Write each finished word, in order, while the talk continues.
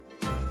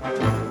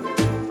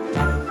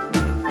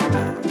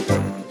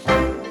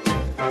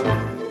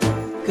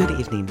Good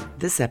evening.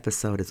 This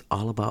episode is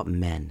all about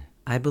men.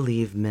 I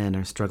believe men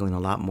are struggling a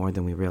lot more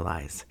than we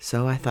realize,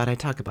 so I thought I'd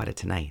talk about it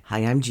tonight.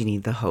 Hi, I'm Jeannie,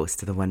 the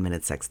host of the 1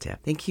 Minute Sex Tip.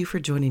 Thank you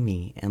for joining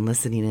me and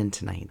listening in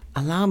tonight.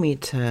 Allow me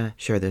to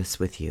share this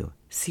with you.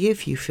 See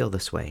if you feel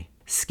this way.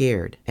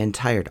 Scared and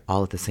tired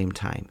all at the same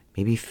time.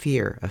 Maybe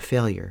fear of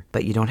failure,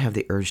 but you don't have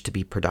the urge to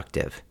be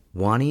productive.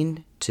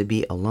 Wanting to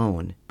be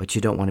alone, but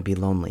you don't want to be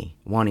lonely.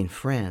 Wanting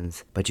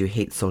friends, but you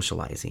hate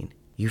socializing.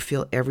 You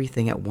feel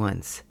everything at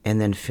once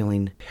and then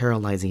feeling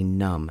paralyzing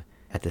numb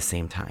at the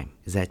same time.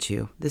 Is that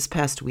you? This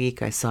past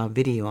week, I saw a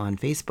video on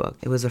Facebook.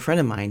 It was a friend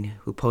of mine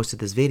who posted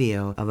this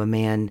video of a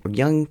man, a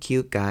young,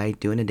 cute guy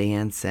doing a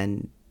dance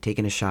and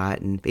taking a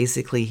shot, and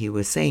basically he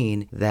was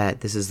saying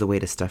that this is the way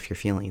to stuff your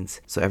feelings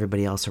so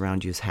everybody else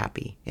around you is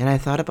happy. And I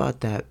thought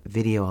about that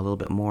video a little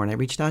bit more, and I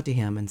reached out to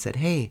him and said,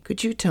 hey,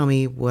 could you tell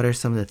me what are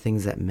some of the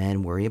things that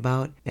men worry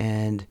about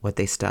and what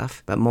they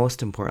stuff? But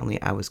most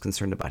importantly, I was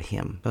concerned about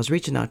him. I was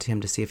reaching out to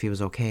him to see if he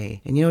was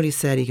okay. And you know what he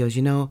said? He goes,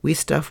 we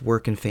stuff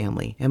work and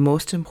family. And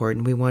most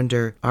important, we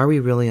wonder, are we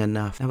really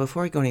enough? Now,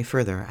 before I go any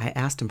further, I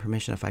asked him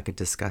permission if I could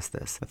discuss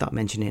this without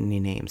mentioning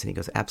any names. And he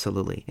goes,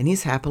 absolutely. And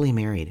he's happily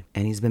married,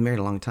 and he's been married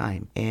a long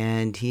time,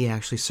 and he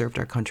actually served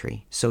our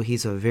country. So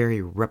he's a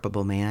very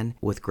reputable man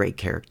with great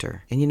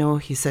character. And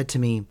he said to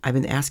me, I've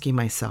been asking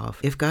myself,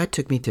 if God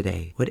took me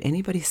today, would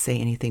anybody say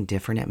anything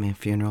different at my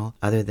funeral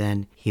other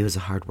than he was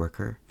a hard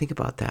worker? Think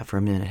about that for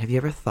a minute. Have you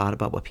ever thought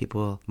about what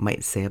people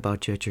might say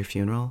about you at your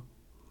funeral?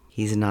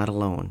 He's not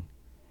alone.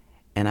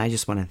 And I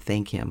just want to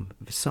thank him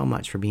so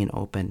much for being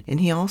open. And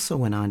he also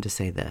went on to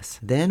say this.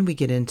 Then we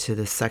get into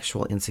the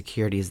sexual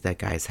insecurities that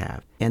guys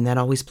have. And that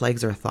always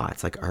plagues our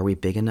thoughts. Like, are we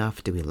big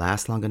enough? Do we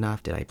last long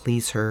enough? Did I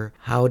please her?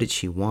 How did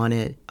she want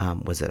it?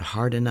 Was it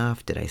hard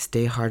enough? Did I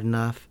stay hard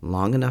enough?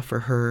 Long enough for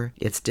her?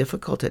 It's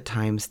difficult at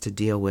times to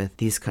deal with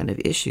these kind of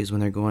issues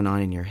when they're going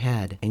on in your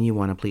head and you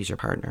want to please your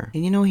partner.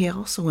 And he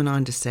also went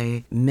on to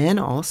say, men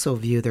also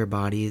view their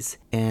bodies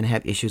and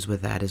have issues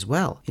with that as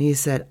well. And he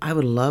said, I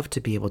would love to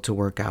be able to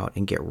work out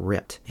and get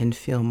ripped and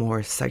feel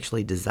more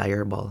sexually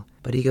desirable.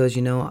 But he goes,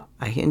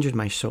 I injured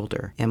my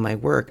shoulder, and my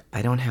work,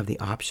 I don't have the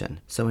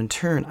option. So in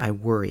turn, I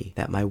worry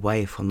that my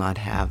wife will not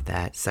have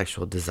that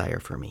sexual desire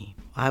for me.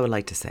 I would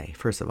like to say,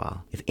 first of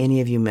all, if any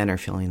of you men are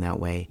feeling that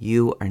way,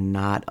 you are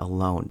not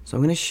alone. So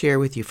I'm going to share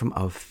with you from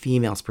a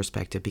female's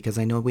perspective, because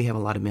I know we have a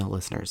lot of male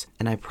listeners.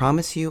 And I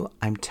promise you,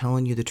 I'm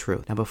telling you the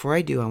truth. Now, before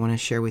I do, I want to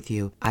share with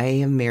you, I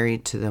am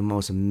married to the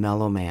most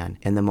mellow man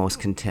and the most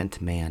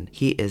content man.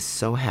 He is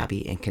so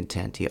happy and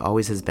content. He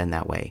always has been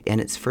that way.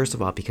 And it's first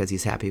of all because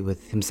he's happy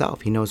with himself.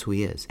 He knows who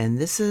he is. And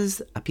this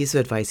is a piece of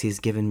advice he's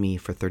given me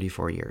for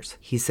 34 years.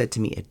 He said to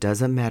me, it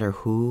doesn't matter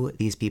who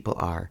these people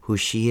are, who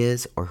she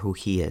is or who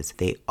he is.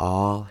 They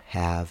all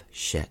have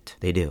shit.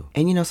 They do.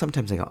 And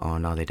sometimes I go, oh,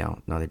 no, they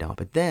don't. No, they don't.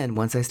 But then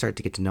once I start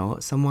to get to know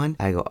someone,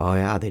 I go, oh,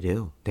 yeah, they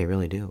do. They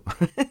really do.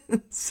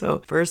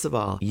 So first of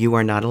all, you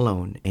are not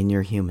alone and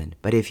you're human.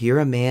 But if you're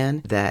a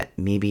man that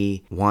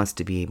maybe wants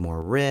to be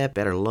more ripped,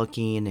 better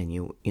looking, and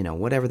you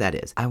whatever that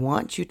is, I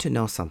want you to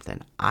know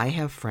something. I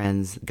have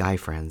friends, guy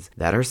friends,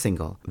 that are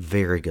single,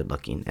 very good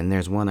looking. And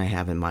there's one I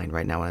have in mind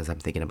right now as I'm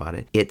thinking about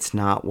it. It's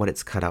not what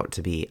it's cut out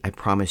to be. I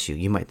promise you.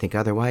 You might think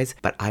otherwise,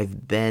 but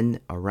I've been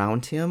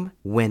around him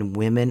when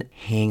women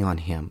hang on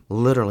him,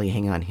 literally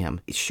hang on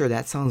him. Sure,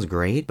 that sounds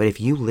great, but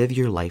if you live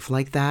your life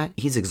like that,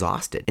 he's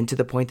exhausted and to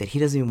the point that he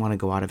doesn't even want to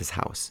go out of his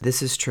house.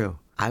 This is true.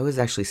 I was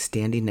actually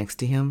standing next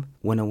to him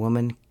when a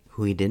woman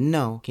who he didn't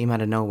know came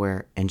out of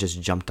nowhere and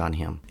just jumped on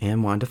him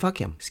and wanted to fuck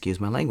him. Excuse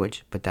my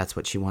language, but that's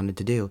what she wanted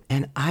to do.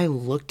 And I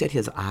looked at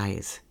his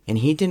eyes and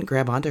he didn't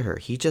grab onto her.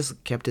 He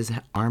just kept his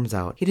arms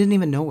out. He didn't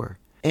even know her.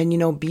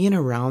 And being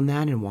around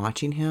that and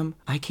watching him,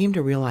 I came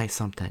to realize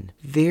something.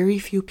 Very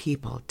few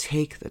people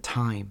take the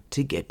time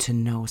to get to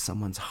know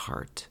someone's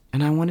heart.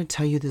 And I want to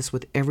tell you this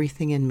with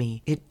everything in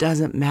me. It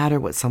doesn't matter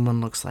what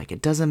someone looks like.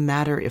 It doesn't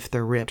matter if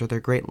they're ripped or they're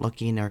great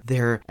looking or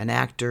they're an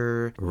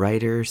actor,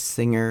 writer,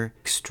 singer,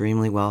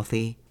 extremely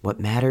wealthy. What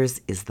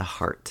matters is the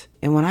heart.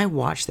 And when I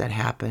watch that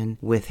happen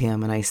with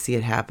him, and I see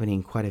it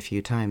happening quite a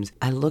few times,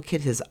 I look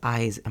at his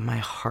eyes and my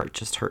heart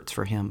just hurts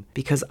for him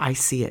because I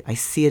see it. I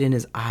see it in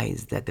his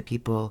eyes that the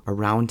people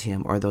around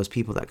him or those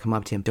people that come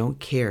up to him don't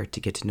care to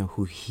get to know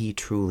who he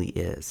truly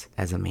is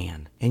as a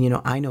man.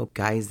 And I know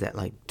guys that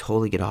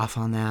totally get off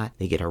on that.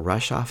 They get a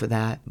rush off of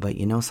that. But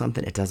you know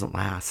something? It doesn't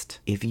last.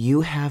 If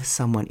you have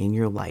someone in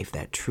your life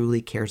that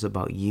truly cares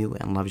about you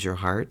and loves your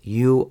heart,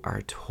 you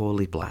are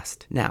totally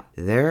blessed. Now,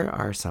 there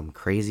are some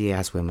crazy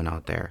ass women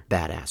out there,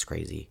 badass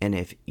crazy. And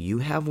if you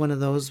have one of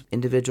those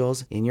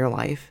individuals in your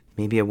life,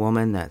 maybe a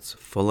woman that's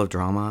full of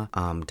drama,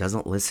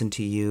 doesn't listen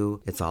to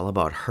you, it's all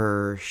about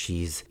her,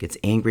 gets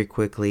angry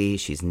quickly,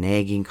 she's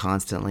nagging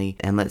constantly,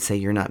 and let's say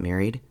you're not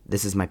married,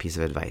 this is my piece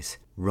of advice.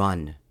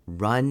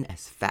 Run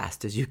as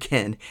fast as you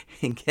can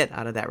and get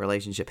out of that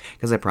relationship.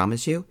 Because I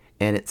promise you,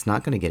 and it's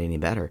not going to get any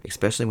better,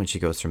 especially when she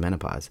goes through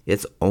menopause.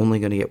 It's only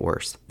going to get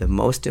worse. The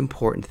most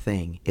important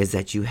thing is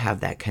that you have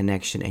that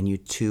connection and you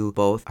two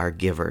both are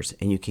givers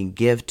and you can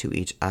give to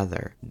each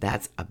other.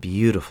 That's a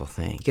beautiful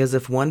thing, because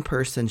if one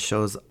person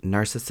shows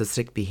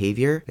narcissistic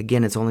behavior,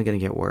 again, it's only going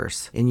to get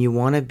worse. And you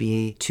want to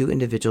be two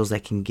individuals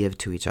that can give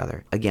to each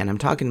other. Again, I'm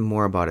talking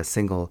more about a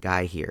single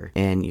guy here,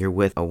 and you're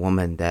with a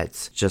woman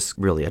that's just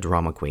really a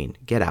drama queen.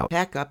 Get out.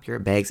 Pack up your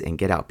bags and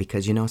get out,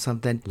 because you know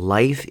something?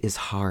 Life is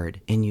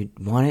hard and you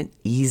want it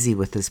easy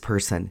with this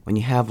person. When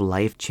you have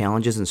life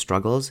challenges and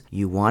struggles,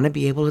 you want to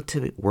be able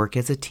to work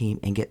as a team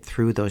and get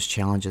through those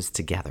challenges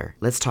together.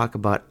 Let's talk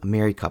about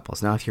married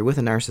couples. Now, if you're with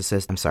a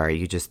narcissist, I'm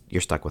sorry,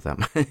 you're stuck with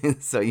them.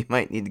 So you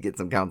might need to get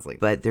some counseling.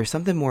 But there's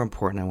something more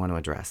important I want to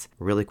address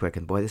really quick.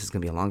 And boy, this is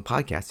going to be a long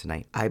podcast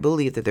tonight. I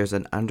believe that there's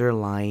an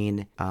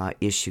underlying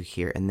issue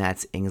here, and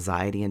that's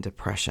anxiety and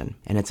depression.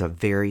 And it's a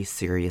very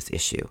serious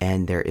issue.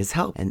 And there is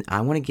help. And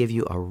I want to give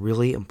you a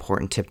really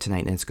important tip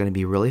tonight, and it's going to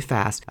be really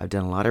fast. I've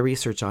done a lot of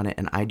research on it,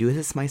 and I do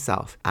this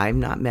myself. I'm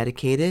not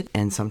medicated,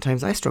 and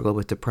sometimes I struggle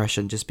with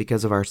depression just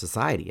because of our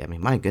society. I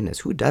mean, my goodness,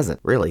 who doesn't?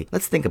 Really?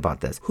 Let's think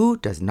about this. Who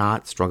does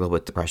not struggle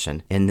with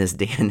depression in this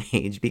day and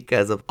age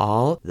because of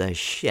all the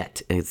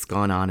shit that's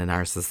gone on in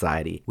our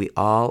society? We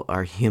all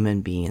are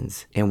human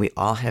beings, and we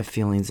all have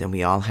feelings, and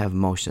we all have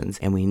emotions,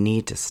 and we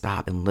need to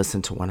stop and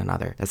listen to one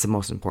another. That's the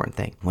most important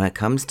thing. When it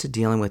comes to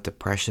dealing with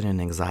depression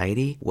and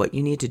anxiety, what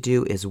you need to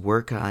do is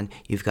work on,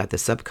 you've got the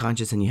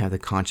subconscious and you have the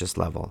conscious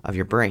level of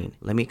your brain.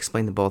 Let me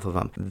explain the both of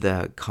them.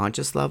 The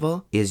conscious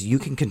level is you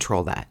can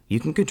control that. You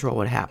can control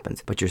what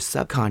happens, but your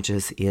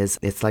subconscious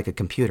it's like a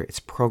computer. It's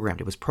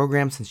programmed. It was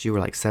programmed since you were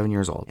like 7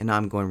 years old. And now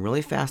I'm going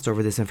really fast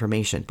over this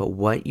information, but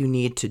what you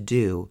need to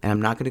do, and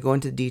I'm not going to go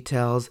into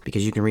details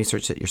because you can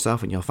research it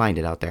yourself and you'll find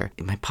it out there.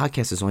 My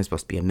podcast is only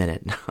supposed to be a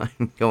minute.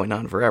 I'm going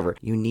on forever.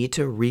 You need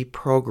to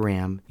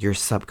reprogram your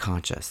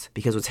subconscious,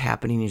 because what's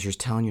happening is you're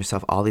telling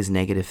yourself all these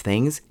negative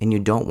things and you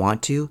don't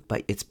want to,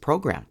 but it's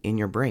programmed in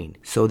your brain.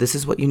 So this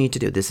is what you need to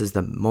do. This is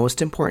the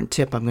most important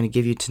tip I'm going to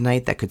give you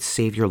tonight that could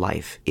save your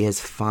life, is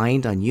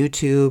find on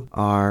YouTube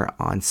or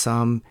on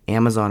some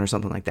Amazon or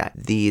something like that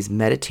these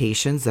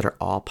meditations that are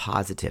all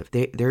positive.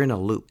 They're in a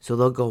loop. So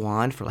they'll go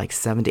on for like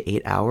 7 to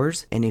 8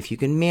 hours. And if you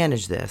can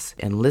manage this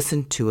and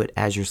listen to it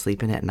as you're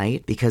sleeping at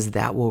night, because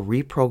that will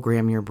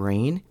reprogram your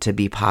brain to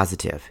be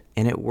positive.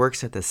 And it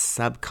works at the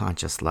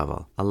subconscious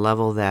level, a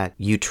level that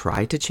you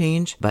try to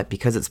change, but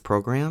because it's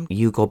programmed,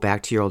 you go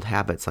back to your old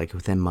habits like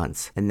within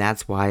months. And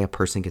that's why a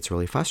person gets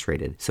really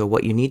frustrated. So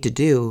what you need to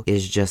do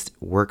is just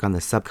work on the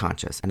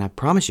subconscious. And I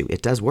promise you,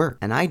 it does work.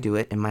 And I do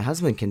it, and my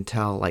husband can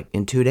tell like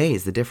in 2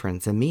 days the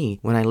difference in me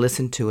when I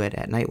listen to it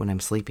at night when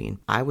I'm sleeping.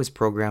 I was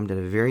programmed at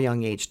a very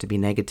young age to be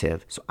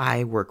negative. So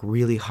I work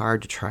really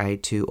hard to try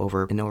to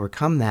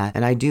overcome that.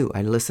 And I do.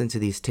 I listen to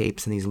these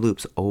tapes and these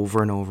loops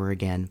over and over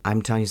again.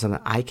 I'm telling you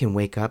something, I can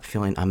wake up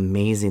feeling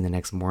amazing the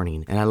next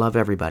morning, and I love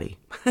everybody.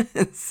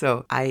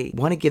 So I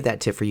want to give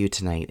that tip for you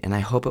tonight, and I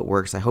hope it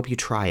works. I hope you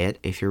try it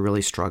if you're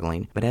really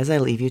struggling. But as I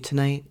leave you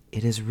tonight,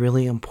 it is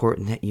really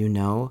important that you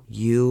know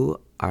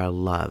you are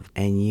loved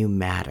and you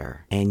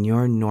matter, and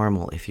you're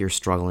normal if you're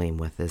struggling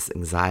with this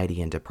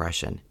anxiety and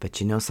depression. But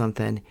you know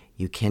something?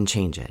 You can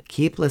change it.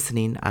 Keep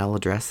listening. I'll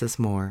address this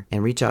more,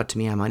 and reach out to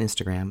me. I'm on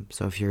Instagram.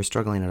 So if you're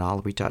struggling at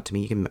all, reach out to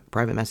me. You can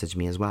private message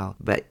me as well.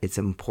 But it's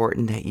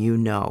important that you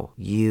know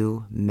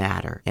you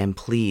matter. And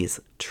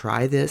please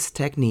try this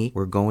technique.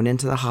 We're going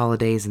into the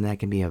holidays, and that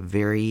can be a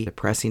very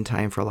depressing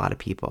time for a lot of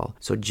people.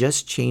 So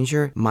just change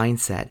your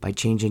mindset by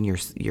changing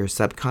your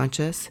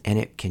subconscious, and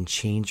it can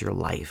change your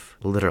life,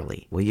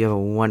 literally. Well, you have a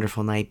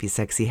wonderful night. Be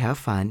sexy. Have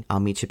fun.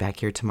 I'll meet you back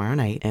here tomorrow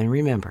night. And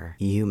remember,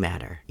 you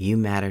matter. You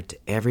matter to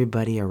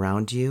everybody around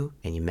you,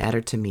 and you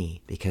matter to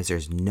me, because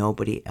there's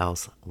nobody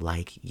else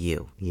like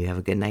you. You have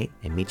a good night,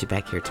 and meet you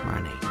back here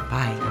tomorrow night.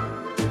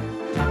 Bye.